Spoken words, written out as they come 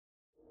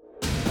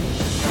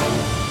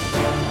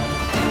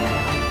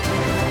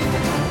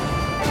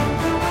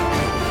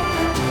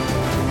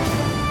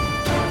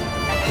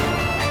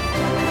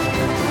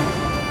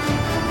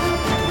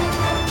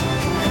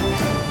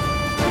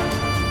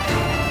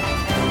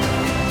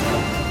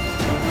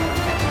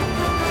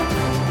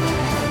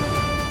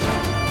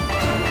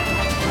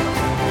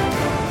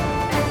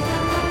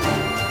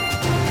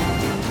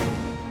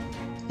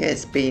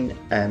it's been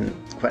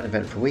quite an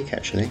eventful week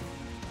actually,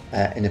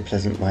 in a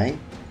pleasant way.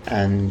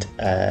 And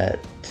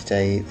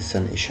today the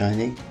sun is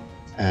shining,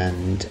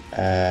 and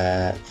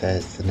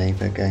there's the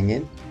neighbour going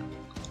in,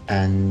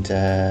 and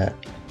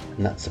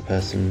that's a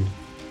person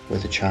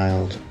with a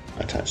child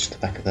attached to the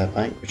back of their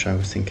bike, which I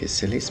always think is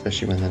silly,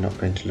 especially when they're not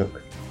going to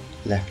look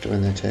left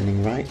when they're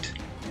turning right.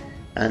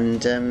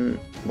 And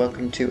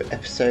welcome to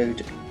episode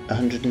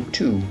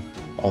 102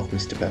 of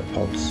Mr. Belt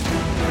Pods.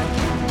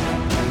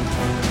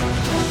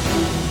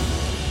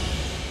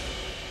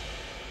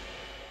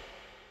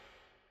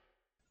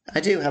 I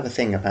do have a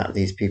thing about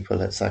these people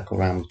that cycle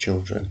around with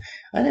children.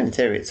 I know in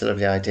theory it's a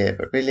lovely idea,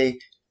 but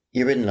really,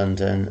 you're in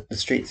London, the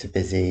streets are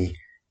busy,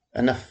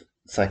 enough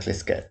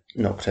cyclists get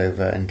knocked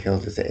over and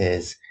killed as it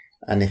is,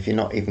 and if you're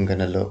not even going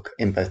to look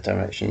in both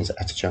directions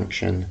at a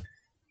junction,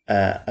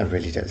 I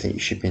really don't think you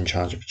should be in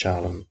charge of a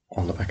child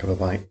on the back of a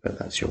bike, but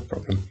that's your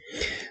problem.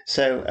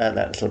 So that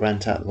little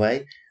rant out of the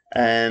way.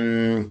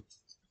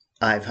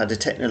 I've had a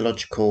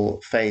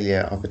technological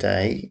failure of a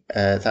day.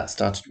 That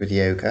started with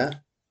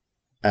yoga,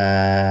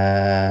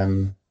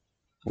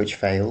 which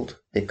failed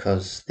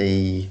because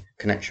the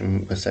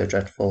connection was so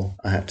dreadful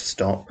I had to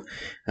stop,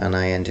 and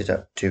I ended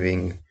up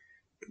doing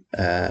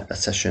a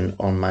session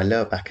on my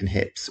lower back and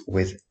hips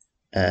with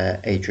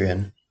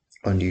Adrian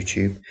on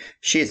YouTube.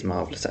 She is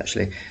marvellous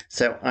actually,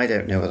 so I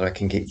don't know whether I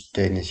can keep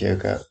doing this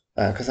yoga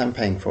because I'm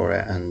paying for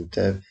it, and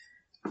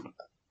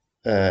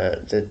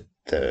the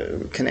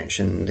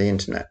connection, the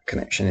internet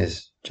connection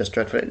is just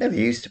dreadful. It never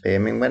used to be. I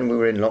mean, when we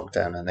were in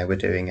lockdown and they were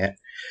doing it,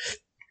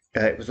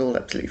 it was all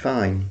absolutely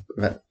fine,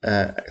 but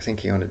I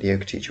think the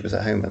yoga teacher was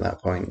at home at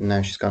that point, and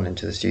now she's gone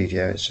into the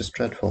studio. It's just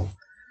dreadful.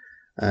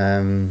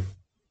 And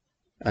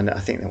I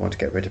think they want to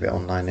get rid of it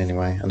online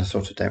anyway, and I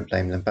sort of don't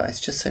blame them, but it's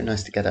just so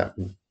nice to get up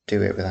and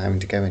do it without having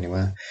to go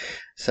anywhere.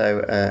 So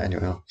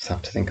anyway, I'll just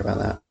have to think about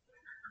that.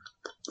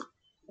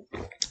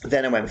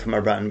 Then I went for my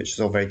run, which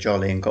was all very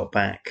jolly, and got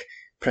back,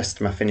 pressed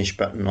my finish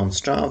button on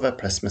Strava,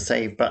 pressed my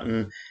save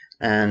button,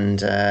 and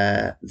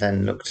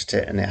then looked at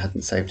it, and it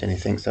hadn't saved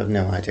anything, so I've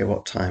no idea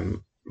what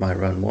time my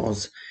run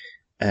was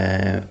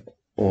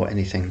or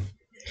anything.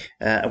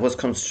 I was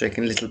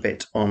concentrating a little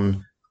bit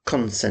on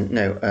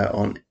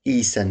on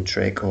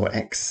eccentric or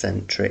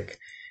eccentric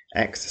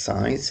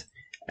exercise,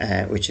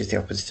 which is the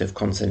opposite of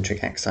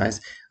concentric exercise.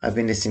 I've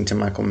been listening to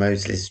Michael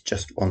Mosley's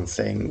Just One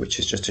Thing, which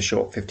is just a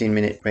short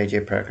 15-minute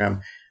radio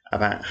program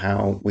about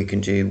how we can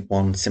do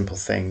one simple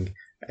thing,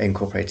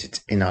 incorporate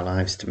it in our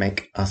lives to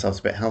make ourselves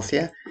a bit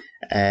healthier.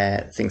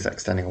 Things like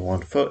standing on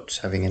one foot,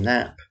 having a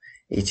nap,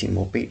 eating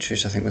more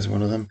beetroot, I think was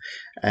one of them.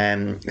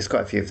 There's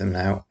quite a few of them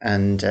now,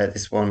 and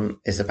this one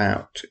is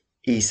about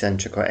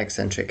eccentric or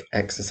eccentric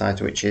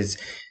exercise, which is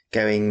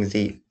going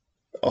the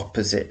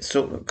opposite,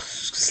 sort of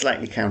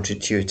slightly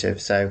counterintuitive.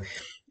 So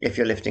if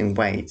you're lifting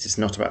weights, it's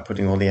not about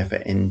putting all the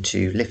effort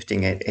into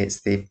lifting it,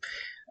 it's the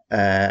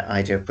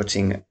idea of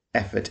putting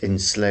effort in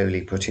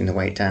slowly putting the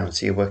weight down.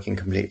 So you're working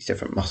completely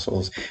different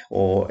muscles,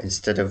 or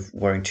instead of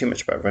worrying too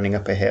much about running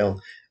up a hill,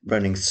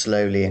 running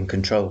slowly and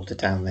controlled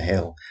down the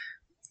hill,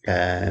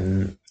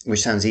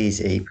 which sounds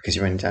easy because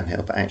you're running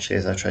downhill, but actually,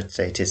 as I tried to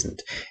say, it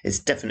isn't. It's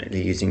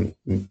definitely using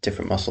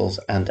different muscles,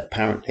 and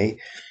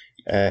apparently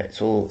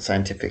it's all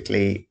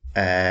scientifically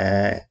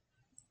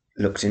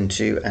looked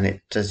into, and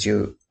it does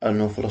you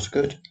an awful lot of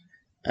good,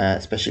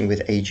 especially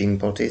with aging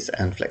bodies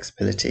and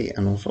flexibility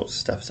and all sorts of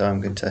stuff. So I'm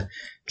going to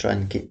try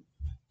and keep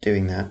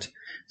doing that.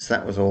 So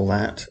that was all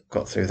that.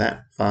 Got through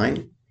that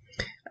fine.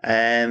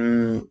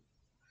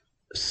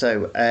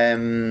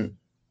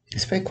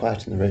 It's very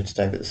quiet on the road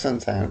today, but the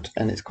sun's out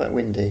and it's quite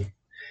windy.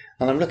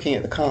 And I'm looking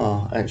at the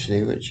car,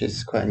 actually, which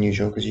is quite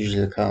unusual because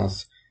usually the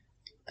car's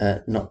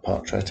not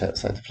parked right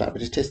outside the flat,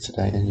 but it is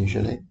today,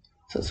 unusually.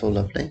 So it's all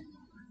lovely.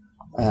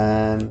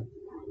 There's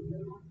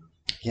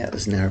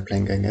an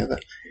aeroplane going over.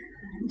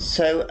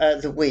 So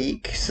the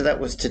week, so that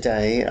was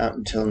today up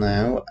until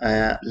now.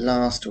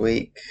 Last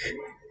week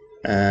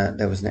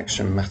there was an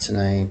extra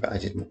matinee, but I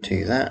didn't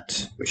do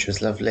that, which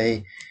was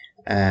lovely.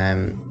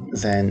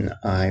 Then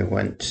I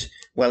went,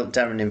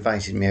 Darren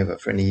invited me over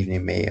for an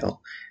evening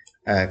meal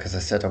because I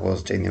said I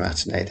was doing the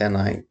matinee. Then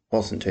I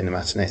wasn't doing the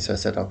matinee, so I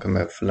said I'll come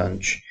over for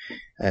lunch,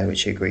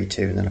 which he agreed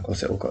to. And then, of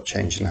course, it all got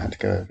changed and I had to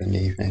go over in the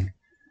evening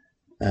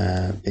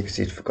because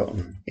he'd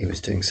forgotten he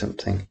was doing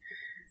something.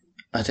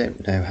 I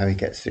don't know how he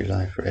gets through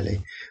life,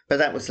 really. But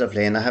that was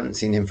lovely, and I haven't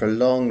seen him for a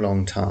long,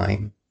 long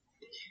time.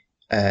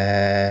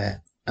 And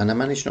I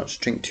managed not to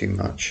drink too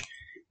much,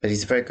 but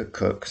he's a very good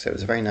cook, so it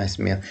was a very nice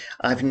meal.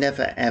 I've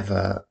never,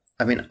 ever...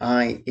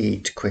 I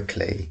eat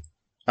quickly.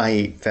 I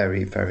eat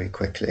very, very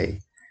quickly.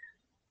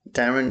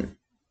 Darren,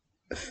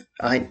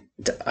 I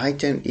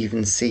don't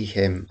even see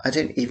him. I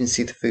don't even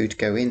see the food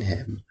go in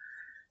him.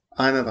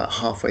 I'm about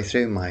halfway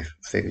through my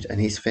food,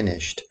 and he's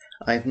finished.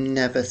 I've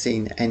never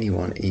seen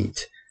anyone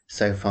eat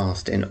so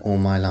fast in all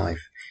my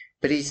life.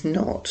 But he's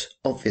not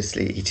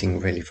obviously eating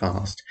really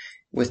fast.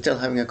 We're still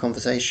having a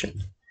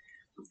conversation.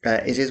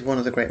 It is one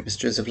of the great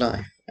mysteries of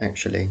life,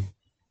 actually.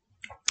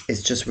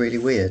 It's just really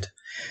weird.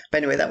 But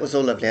anyway, that was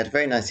all lovely. I had a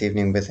very nice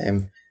evening with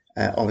him.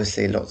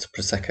 Obviously, lots of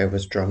Prosecco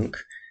was drunk,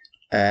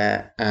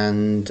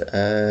 and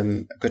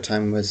a good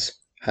time was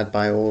had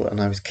by all,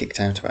 and I was kicked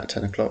out about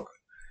 10 o'clock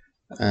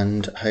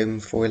and home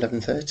for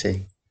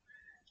 11:30.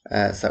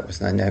 So that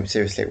was nice. No,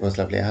 seriously, it was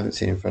lovely. I haven't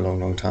seen him for a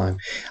long, long time.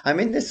 I'm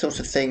in this sort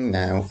of thing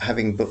now,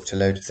 having booked a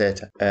load of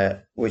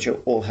theatre, which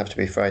will all have to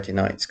be Friday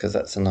nights because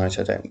that's the night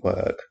I don't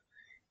work.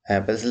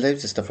 But there's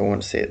loads of stuff I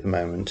want to see at the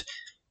moment.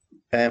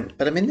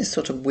 But I'm in this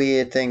sort of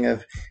weird thing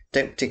of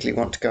don't particularly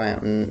want to go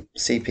out and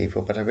see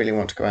people, but I really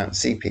want to go out and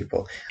see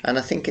people. And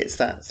I think it's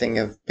that thing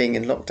of being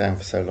in lockdown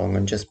for so long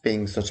and just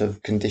being sort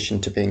of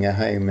conditioned to being at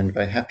home and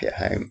very happy at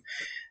home.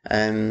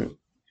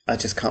 I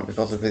just can't be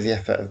bothered with the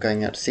effort of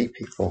going out to see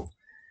people.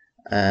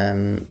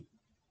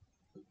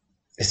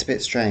 It's a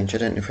bit strange. I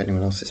don't know if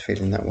anyone else is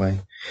feeling that way.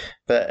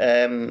 But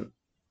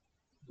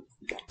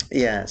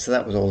yeah, so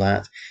that was all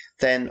that.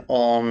 Then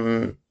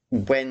on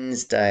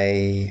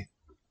Wednesday,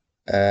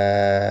 what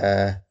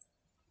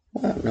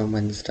happened on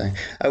Wednesday?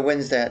 Oh,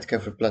 Wednesday I had to go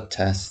for a blood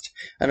test.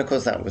 And of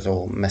course, that was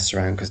all mess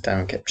around because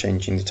Darren kept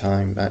changing the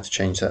time. I had to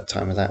change that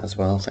time of that as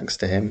well, thanks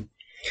to him.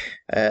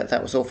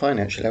 That was all fine,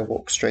 actually. I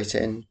walked straight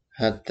in,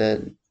 had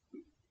the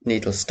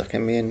needle stuck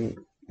in me, and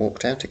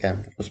walked out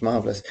again. It was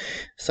marvellous.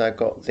 So I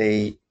got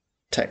the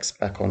text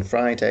back on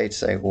Friday to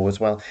say all was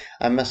well.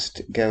 I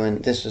must go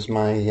and this was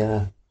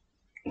my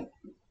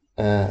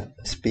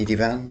speedy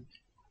van.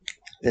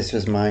 This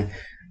was my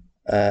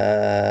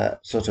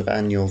sort of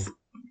annual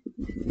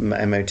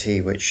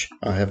MOT, which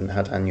I haven't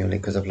had annually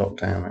because of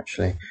lockdown,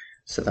 actually.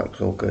 So that was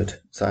all good.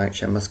 So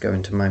actually, I must go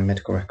into my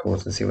medical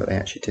records and see what they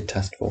actually did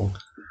test for.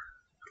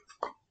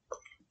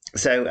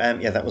 So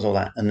yeah, that was all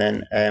that. And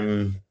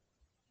then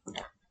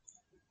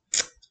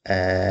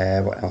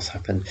what else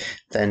happened?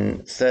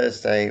 Then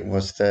Thursday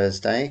was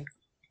Thursday.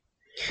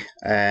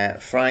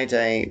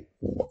 Friday,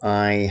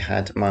 I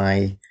had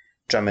my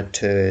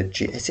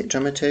dramaturgy. Is it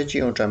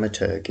dramaturgy or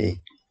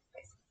dramaturgy?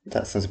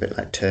 That sounds a bit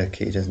like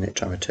turkey, doesn't it?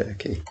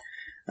 Dramaturgy.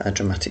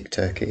 Dramatic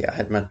turkey. I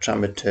had my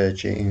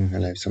dramaturgy.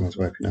 Hello, someone's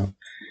woken up.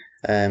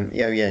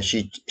 Yeah,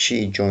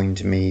 she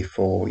joined me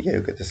for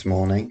yoga this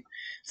morning.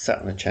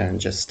 Sat on a chair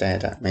and just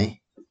stared at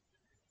me,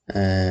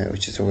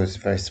 which is always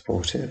very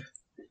supportive.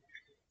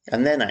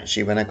 And then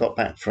actually, when I got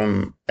back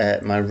from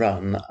my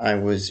run,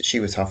 she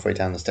was halfway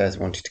down the stairs,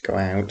 wanted to go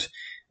out.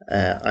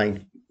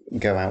 I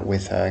go out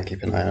with her and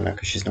keep an eye on her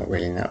because she's not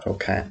really an outdoor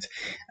cat.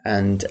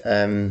 And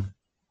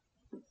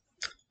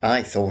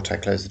I thought I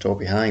closed the door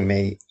behind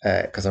me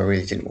because I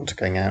really didn't want to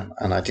go out,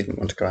 and I didn't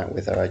want to go out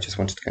with her. I just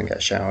wanted to go and get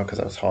a shower because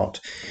I was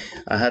hot.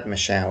 I had my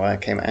shower, I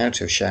came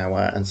out of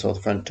shower and saw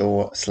the front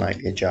door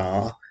slightly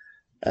ajar,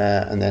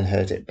 and then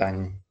heard it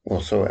bang,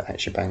 or saw it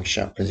actually bang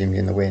shut, presumably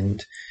in the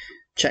wind.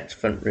 Checked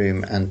front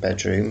room and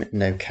bedroom,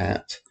 no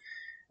cat.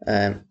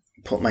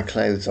 Put my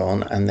clothes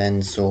on and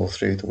then saw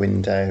through the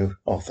window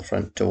of the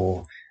front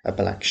door a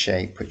black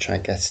shape, which I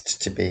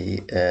guessed to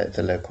be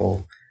the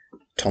local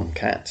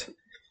tomcat.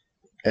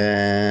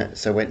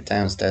 So went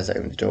downstairs,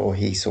 opened the door,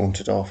 he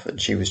sauntered off, and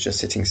she was just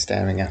sitting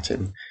staring at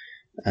him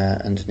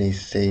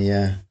underneath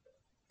the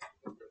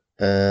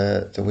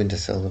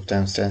windowsill of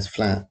downstairs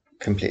flat,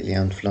 completely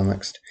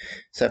unflummoxed.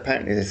 So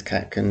apparently this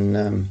cat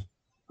can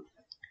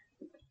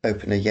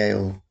open a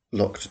Yale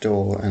locked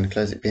door and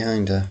close it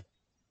behind her.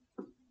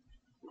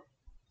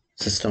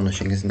 It's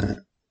astonishing, isn't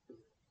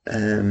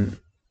it?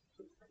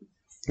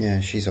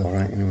 Yeah, she's all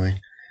right anyway.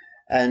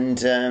 And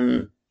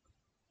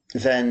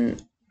then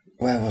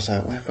where was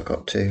I? Where have I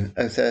got to?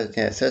 Oh,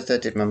 Thursday I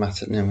did my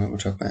maths. No, what we'll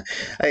talk about.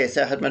 Oh yeah,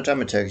 so I had my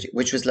dramaturgy,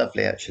 which was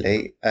lovely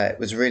actually. It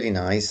was really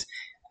nice,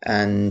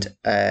 and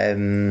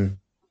I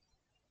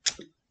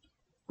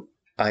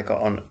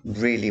got on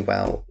really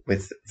well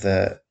with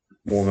the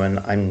woman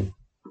I'm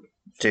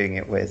doing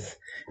it with.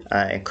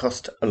 It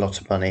cost a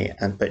lot of money,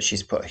 but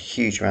she's put a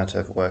huge amount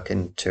of work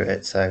into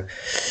it. So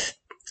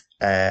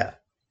I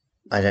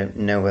don't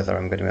know whether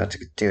I'm going to be able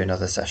to do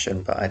another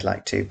session, but I'd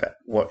like to. But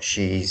what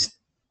she's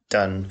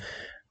done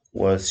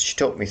was she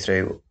talked me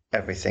through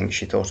everything.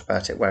 She thought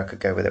about it, where I could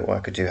go with it, what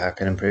I could do, how I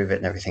can improve it,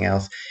 and everything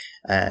else.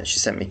 She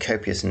sent me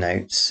copious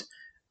notes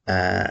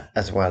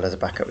as well as a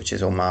backup, which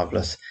is all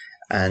marvellous.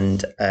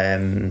 And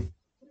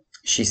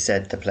she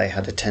said the play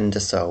had a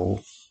tender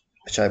soul,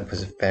 which I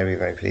was very,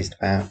 very pleased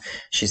about.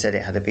 She said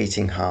it had a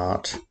beating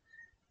heart,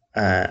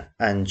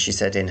 and she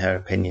said, in her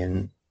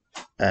opinion,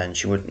 and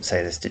she wouldn't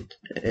say this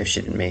if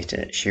she didn't meet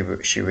it, she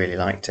really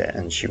liked it,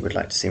 and she would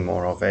like to see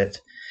more of it.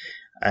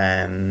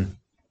 And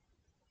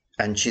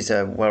she's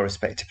a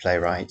well-respected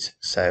playwright,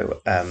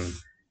 so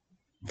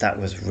that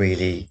was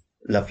really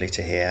lovely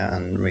to hear,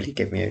 and really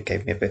gave me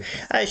a bit.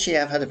 Actually,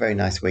 I've had a very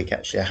nice week.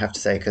 Actually, I have to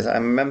say, because I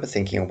remember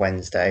thinking on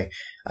Wednesday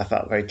I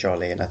felt very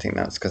jolly, and I think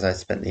that's because I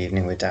spent the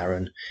evening with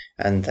Darren,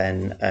 and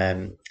then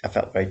I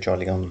felt very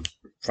jolly on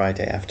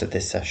Friday after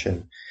this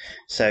session.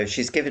 So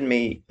she's given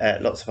me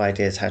lots of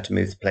ideas how to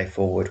move the play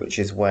forward, which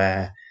is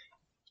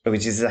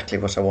exactly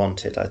what I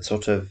wanted.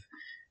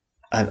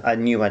 I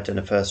knew I'd done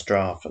a first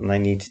draft and I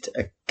needed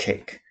a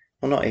kick.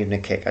 Well, not even a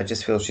kick. I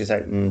just feel she's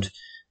opened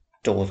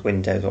doors,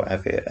 windows,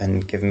 whatever,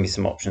 and given me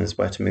some options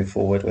where to move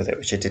forward with it,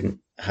 which I didn't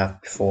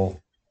have before.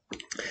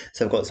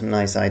 So I've got some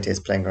nice ideas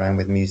playing around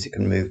with music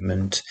and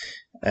movement.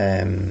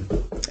 Guess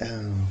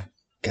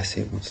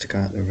who wants to go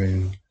out the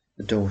room?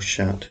 The door's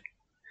shut.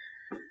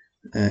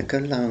 Go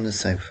and lie on the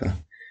sofa.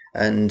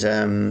 And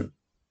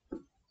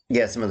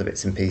some other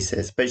bits and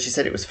pieces. But she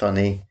said it was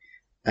funny.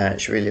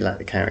 She really liked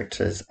the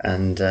characters,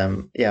 and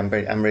I'm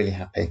really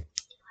happy.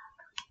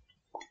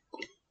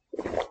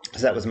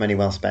 So that was money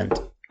well spent.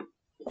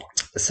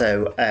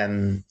 So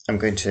I'm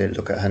going to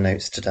look at her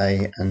notes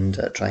today and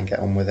try and get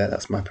on with it.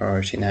 That's my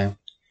priority now.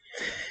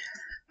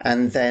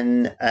 And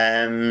then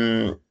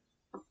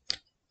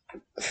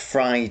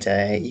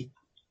Friday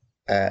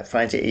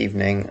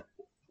evening,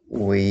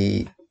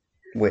 we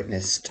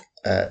witnessed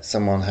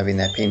someone having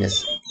their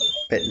penis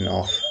bitten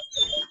off,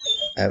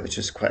 which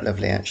was quite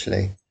lovely,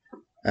 actually.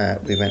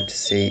 We went to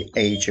see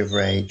Age of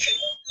Rage.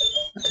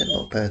 I don't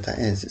know what bird that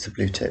is. It's a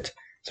blue tit.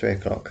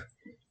 3:00.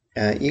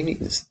 You need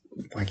to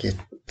wag your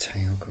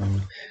tail,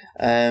 gone.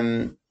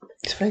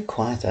 It's very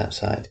quiet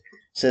outside.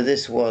 So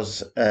this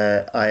was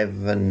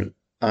Ivo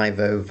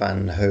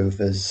van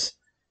Hover's.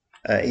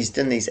 He's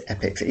done these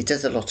epics. He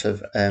does a lot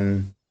of.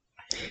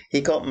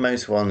 He got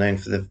most well known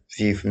for the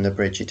View from the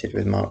Bridge he did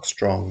with Mark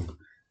Strong.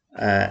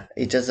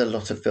 He does a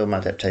lot of film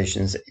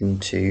adaptations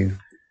into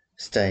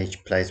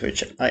stage plays,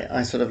 which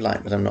I sort of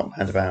like, but I'm not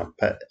mad about.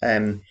 But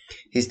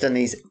he's done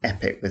these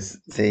epic with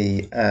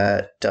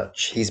the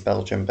Dutch. He's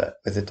Belgian, but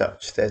with the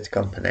Dutch theatre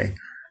company.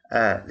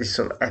 This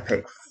sort of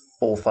epic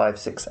 4, 5,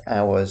 6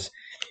 hours,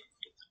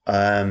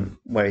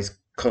 where he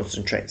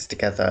concentrates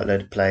together a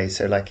load of plays.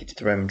 So, like he did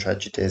the Roman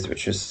tragedies,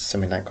 which was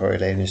something like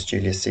Coriolanus,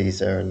 Julius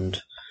Caesar, and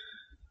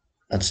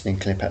Antony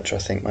and Cleopatra.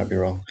 I think, might be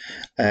wrong.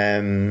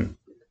 And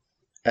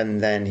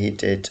then he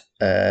did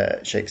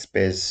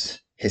Shakespeare's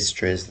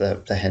histories,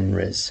 the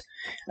Henrys,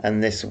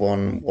 and this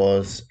one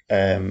was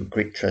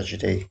Greek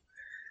tragedy,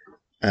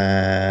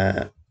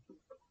 and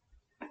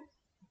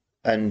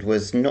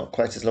was not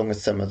quite as long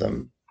as some of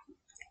them.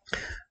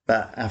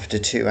 But after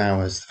 2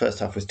 hours, the first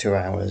half was 2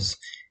 hours,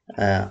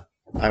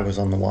 I was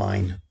on the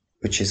wine,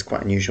 which is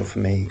quite unusual for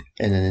me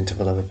in an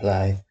interval of a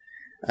play.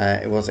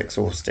 It was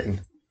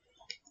exhausting.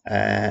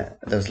 There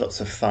was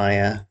lots of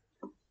fire,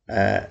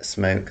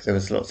 smoke. There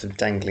was lots of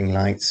dangling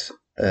lights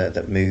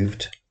that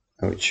moved,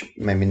 which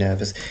made me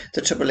nervous.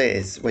 The trouble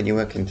is, when you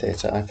work in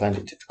theatre, I find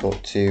it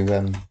difficult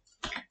to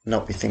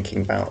not be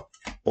thinking about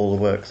all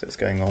the work that's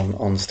going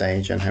on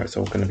stage and how it's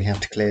all going to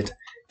have to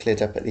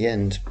cleared up at the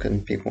end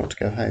because people want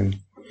to go home.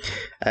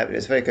 It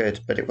was very good,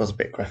 but it was a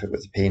bit graphic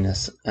with the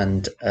penis,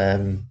 and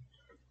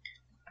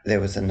there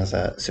was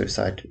another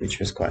suicide, which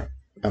was quite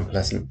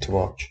unpleasant to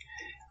watch.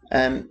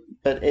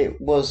 But it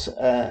was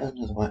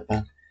another white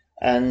man,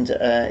 and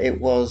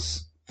it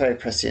was very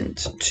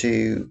prescient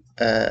to.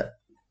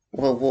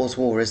 Well, war's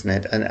war, isn't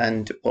it?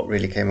 And what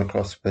really came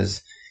across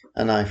was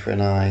an eye for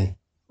an eye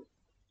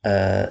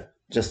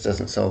just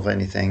doesn't solve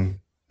anything.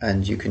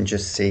 And you can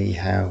just see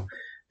how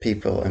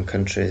people and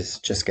countries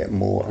just get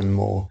more and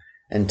more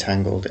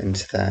entangled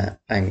into their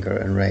anger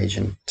and rage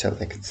until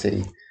they can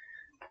see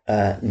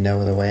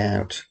no other way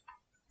out.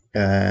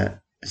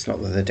 It's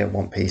not that they don't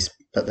want peace,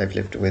 but they've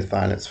lived with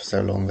violence for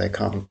so long they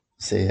can't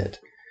see it.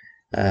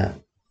 I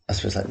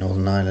suppose like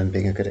Northern Ireland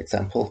being a good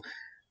example.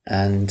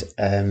 And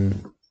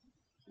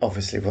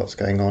obviously what's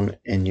going on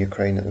in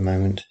Ukraine at the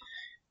moment.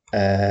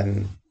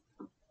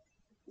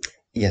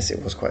 Yes,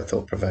 it was quite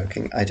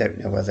thought-provoking. I don't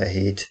know whether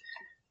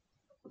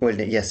well,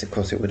 yes, of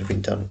course it would have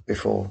been done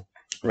before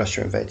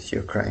Russia invaded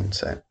Ukraine,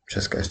 so it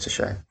just goes to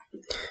show.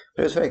 But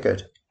it was very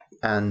good,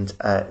 and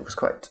it was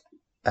quite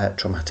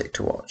traumatic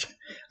to watch.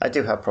 I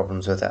do have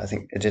problems with it. I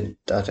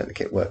don't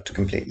think it worked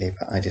completely,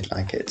 but I did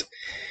like it.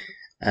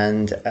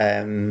 And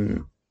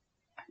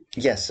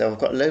yes, so I've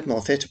got a load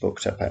more theatre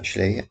booked up,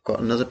 actually. I've got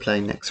another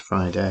play next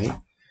Friday,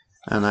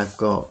 and I've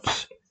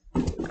got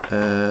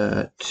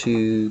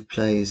 2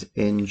 plays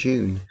in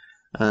June.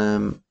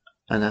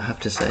 And I have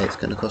to say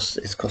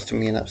it's costing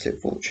me an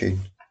absolute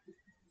fortune.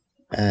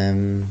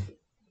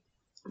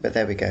 But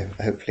there we go.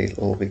 Hopefully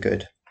it'll all be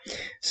good.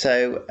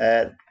 So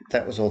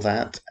that was all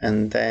that.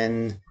 And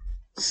then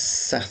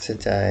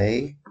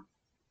Saturday,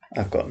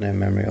 I've got no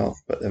memory of,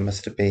 but there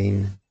must have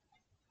been...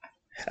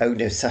 Oh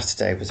no,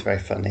 Saturday was very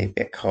funny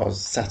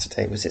because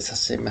Saturday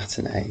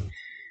matinee.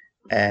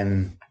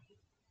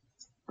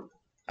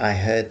 I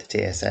heard the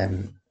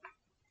DSM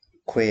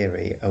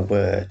query a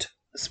word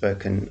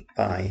spoken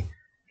by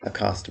a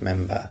cast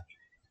member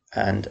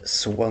and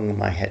swung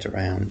my head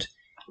around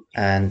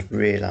and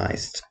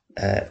realised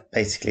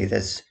basically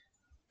there's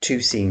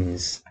 2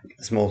 scenes.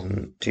 There's more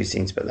than 2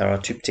 scenes, but there are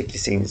 2 particular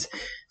scenes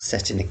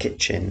set in a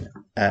kitchen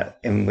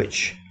in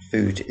which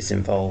food is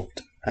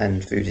involved.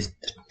 And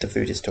the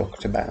food is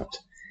talked about,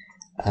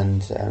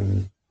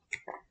 and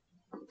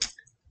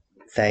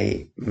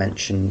they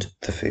mentioned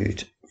the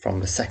food from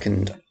the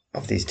second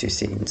of these 2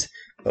 scenes,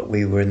 but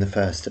we were in the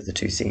first of the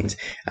 2 scenes.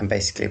 And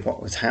basically,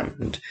 what was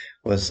happened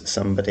was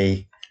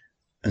somebody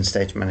and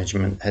stage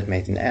management had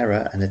made an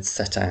error and had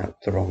set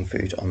out the wrong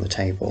food on the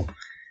table,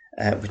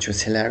 which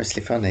was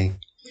hilariously funny.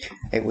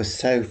 It was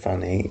so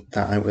funny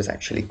that I was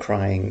actually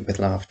crying with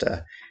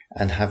laughter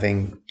and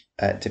having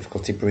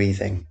difficulty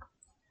breathing.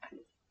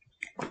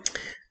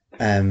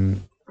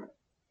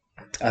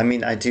 I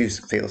mean, I do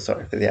feel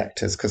sorry for the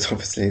actors because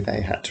obviously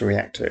they had to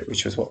react to it,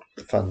 which was what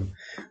the fun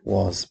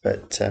was.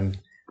 But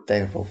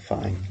they were all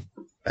fine.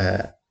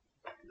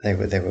 They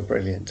were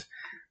brilliant,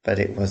 but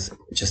it was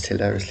just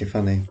hilariously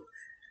funny.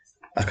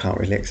 I can't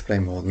really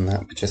explain more than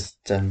that, but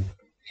just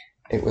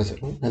it was.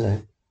 Oh,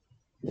 hello.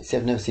 See,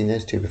 I've never seen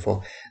those two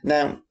before.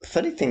 Now,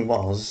 funny thing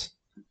was,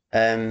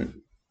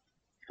 found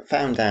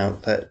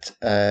out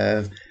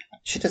that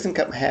she doesn't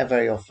cut my hair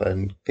very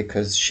often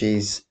because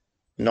she's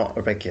not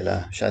a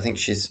regular. I think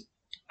she's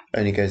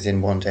only goes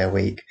in 1 day a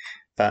week,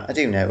 but I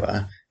do know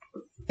her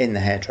in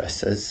the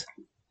hairdressers.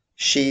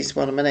 She's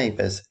one of my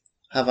neighbours.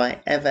 Have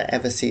I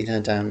ever seen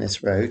her down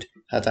this road?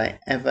 Had I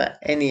ever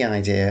any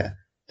idea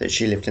that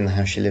she lived in the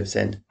house she lives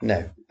in?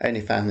 No,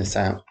 only found this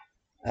out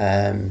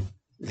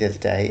the other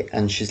day,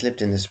 and she's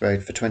lived in this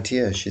road for 20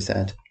 years, she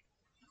said.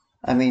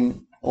 I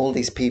mean, all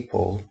these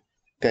people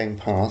going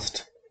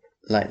past,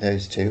 like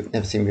those two,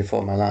 never seen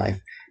before in my life,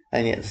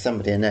 and yet there's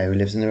somebody I know who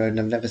lives in the road and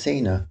I've never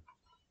seen her.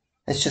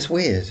 It's just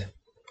weird.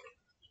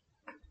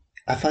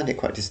 I find it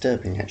quite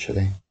disturbing,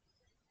 actually.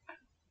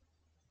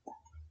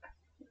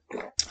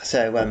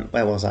 So,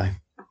 where was I?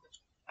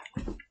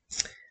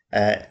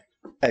 Oh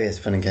yes,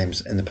 fun and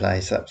games in the play,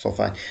 so that's all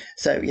fine.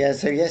 So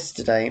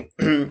yesterday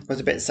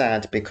was a bit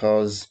sad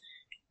because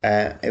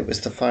it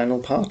was the final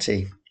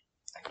party,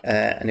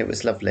 and it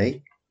was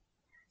lovely,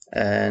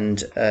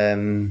 and I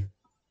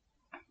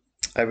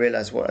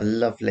realised what a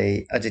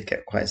lovely. I did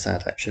get quite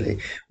sad actually,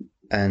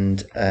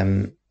 and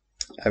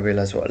I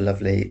realised what a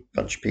lovely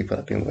bunch of people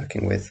I've been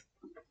working with.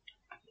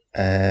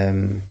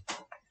 And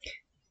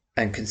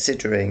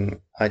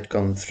considering I'd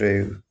gone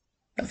through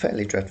a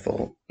fairly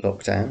dreadful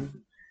lockdown,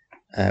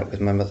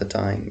 with my mother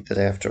dying the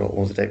day after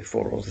or the day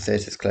before all the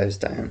theatres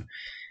closed down,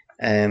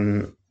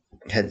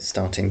 hence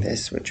starting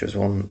this, which was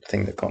one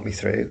thing that got me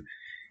through,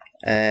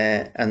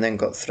 and then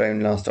got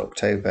thrown last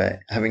October,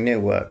 having no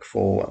work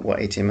for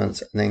 18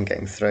 months, and then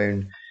getting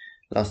thrown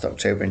last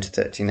October into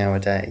 13-hour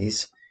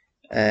days.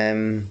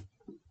 And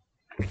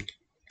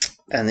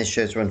this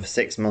show's run for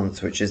 6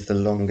 months, which is the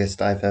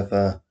longest I've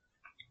ever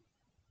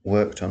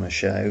worked on a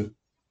show.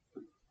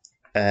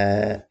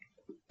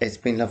 It's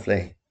been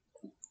lovely.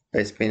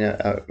 It's been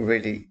a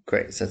really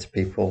great set of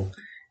people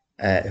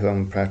who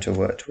I'm proud to have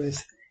worked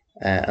with.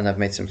 And I've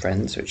made some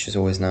friends, which is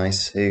always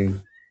nice, who,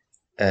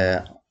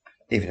 even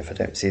if I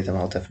don't see them,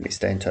 I'll definitely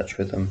stay in touch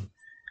with them.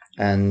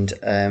 And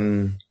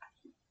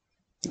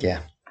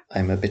yeah,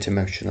 I'm a bit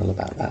emotional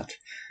about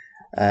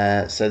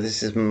that. So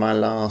this is my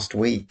last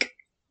week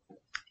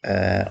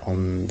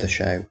on the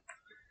show.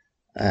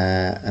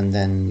 And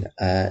then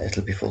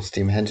it'll be full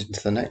steam ahead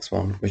into the next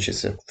one, which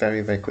is a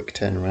very, very quick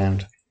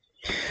turnaround.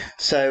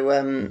 So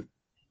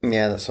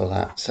yeah, that's all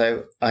that.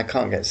 So I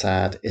can't get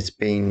sad. It's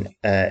been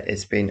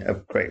a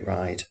great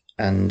ride,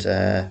 and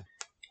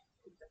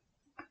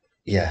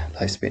yeah,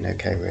 life's been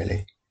okay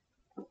really.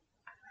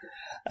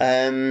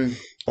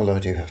 Although I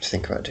do have to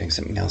think about doing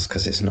something else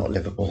because it's not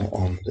livable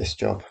on this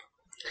job,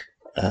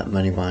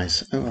 money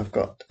wise. Oh, I've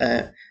got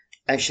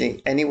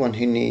actually anyone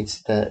who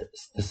needs the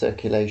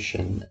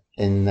circulation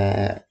in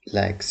their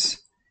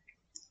legs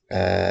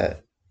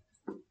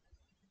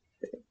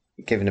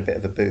given a bit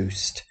of a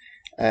boost,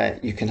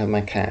 you can have my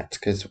cat,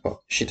 because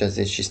what she does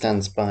is she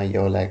stands by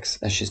your legs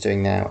as she's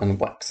doing now and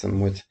whacks them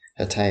with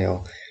her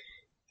tail,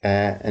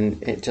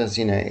 and it does,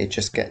 it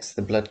just gets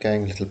the blood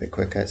going a little bit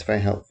quicker. It's very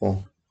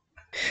helpful.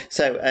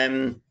 So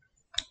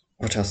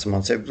what else am I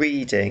on? So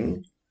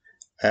reading,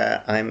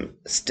 I'm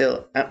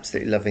still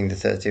absolutely loving the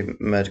Thursday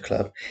Murder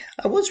Club.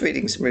 I was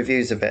reading some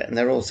reviews of it, and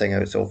they're all saying,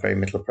 it's all very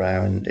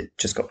middlebrow, and it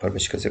just got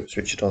published because it was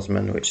Richard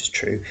Osman, which is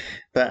true.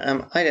 But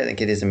I don't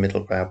think it is a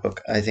middlebrow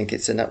book. I think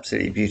it's an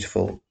absolutely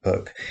beautiful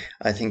book.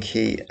 I think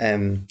he,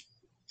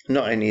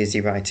 not only is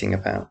he writing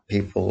about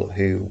people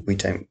who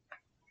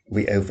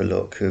we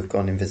overlook, who have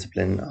gone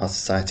invisible in our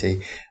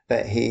society,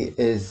 but he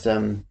is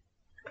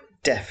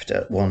deft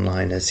at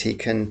one-liners.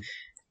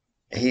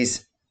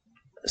 He's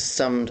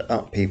summed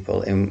up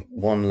people in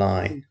one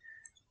line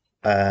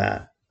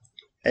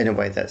in a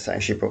way that's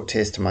actually brought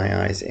tears to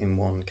my eyes in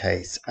one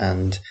case,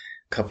 and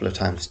a couple of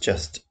times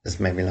just has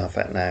made me laugh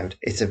out loud.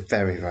 It's a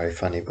very, very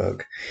funny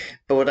book.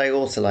 But what I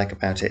also like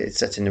about it, it's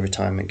set in a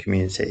retirement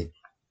community,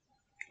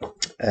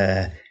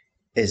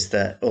 is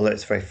that although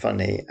it's very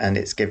funny and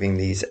it's giving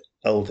these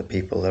older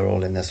people, they're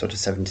all in their sort of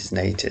 70s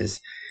and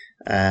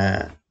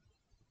 80s,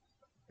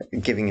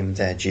 giving them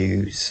their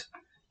dues,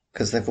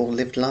 because they've all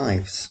lived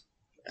lives.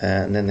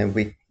 And then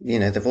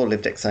they've all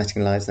lived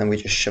exciting lives, and then we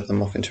just shove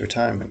them off into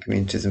retirement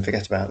communities and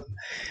forget about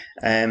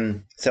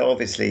them. So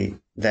obviously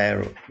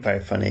they're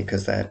very funny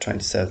because they're trying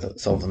to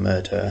solve the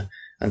murder,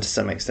 and to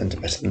some extent are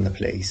better than the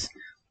police.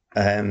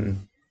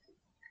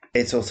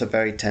 It's also a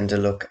very tender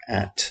look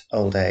at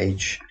old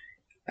age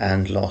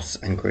and loss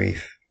and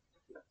grief.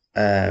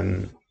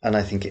 And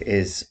I think it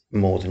is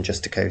more than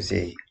just a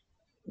cosy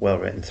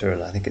well-written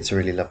thriller. I think it's a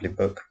really lovely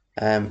book.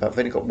 But I've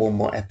only got one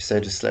more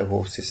episode of Slow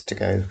Horses to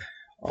go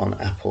on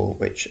Apple,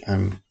 which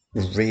I'm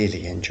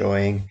really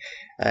enjoying.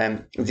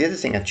 The other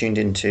thing I tuned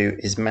into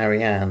is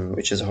Marianne,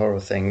 which is a horror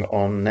thing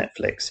on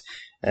Netflix,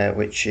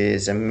 which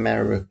is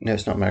American. No,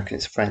 it's not American.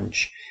 It's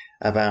French,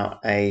 about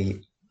a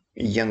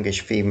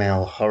youngish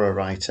female horror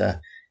writer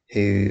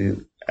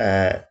who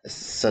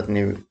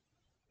suddenly,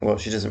 well,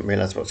 she doesn't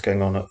realize what's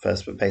going on at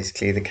first, but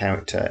basically the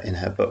character in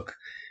her book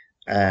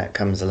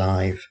comes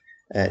alive.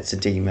 It's a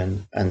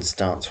demon and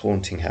starts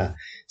haunting her.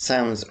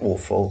 Sounds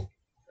awful.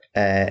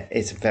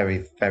 It's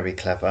very, very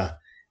clever.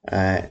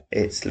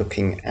 It's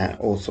looking at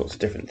all sorts of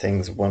different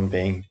things, one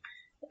being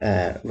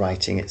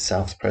writing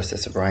itself, the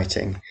process of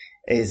writing.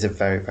 It is a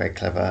very, very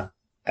clever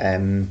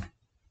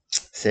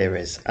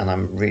series, and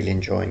I'm really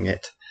enjoying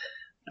it.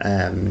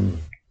 And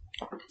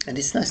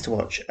it's nice to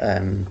watch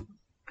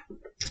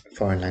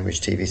foreign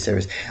language TV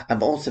series.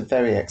 I'm also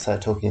very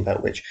excited talking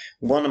about which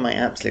one of my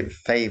absolute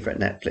favourite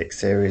Netflix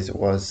series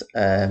was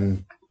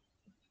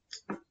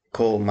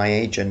Call My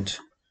Agent,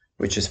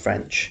 which is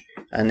French.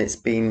 And it's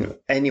been,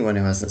 anyone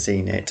who hasn't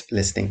seen it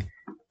listening,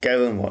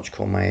 go and watch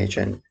Call My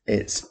Agent.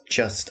 It's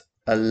just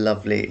a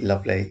lovely,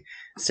 lovely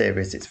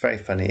series. It's very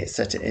funny. It's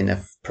set in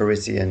a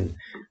Parisian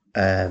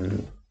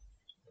film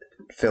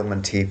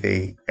and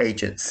TV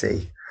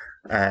agency.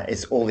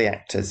 It's all the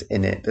actors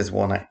in it. There's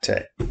one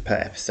actor per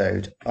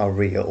episode are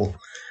real,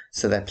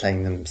 so they're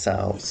playing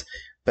themselves.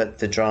 But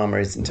the drama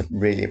isn't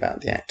really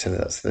about the actor.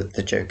 That's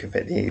the joke of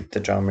it. The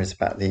drama is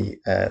about the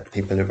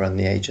people who run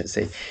the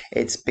agency.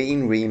 It's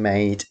been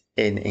remade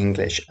in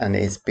English, and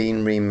it's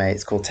been remade.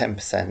 It's called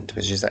 10%,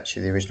 which is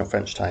actually the original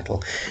French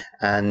title,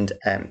 and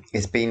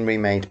it's been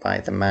remade by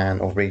the man,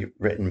 or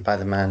rewritten by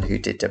the man who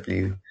did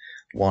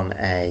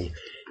W1A,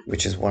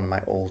 which is one of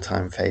my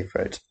all-time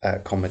favourite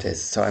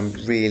comedies. So I'm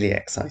really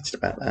excited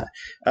about that.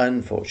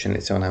 Unfortunately,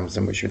 it's on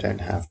Amazon, which we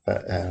don't have,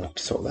 but I'll have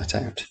to sort that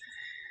out.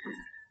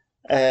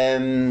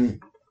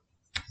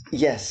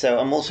 Yes, so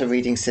I'm also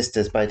reading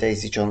Sisters by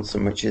Daisy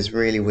Johnson, which is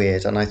really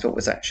weird, and I thought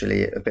was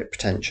actually a bit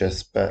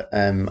pretentious, but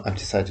I've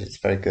decided it's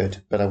very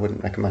good, but I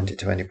wouldn't recommend it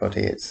to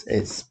anybody. It's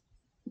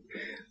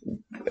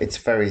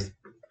very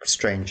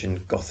strange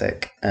and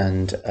gothic,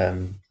 and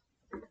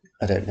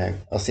I don't know.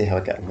 I'll see how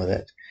I get on with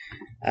it.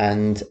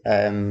 And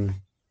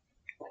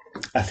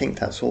I think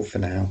that's all for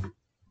now.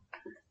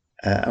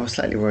 I was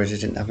slightly worried I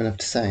didn't have enough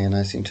to say, and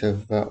I seem to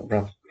have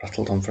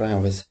rattled on for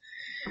hours.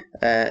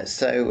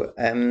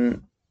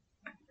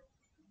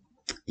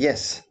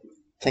 Yes,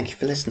 thank you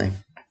for listening.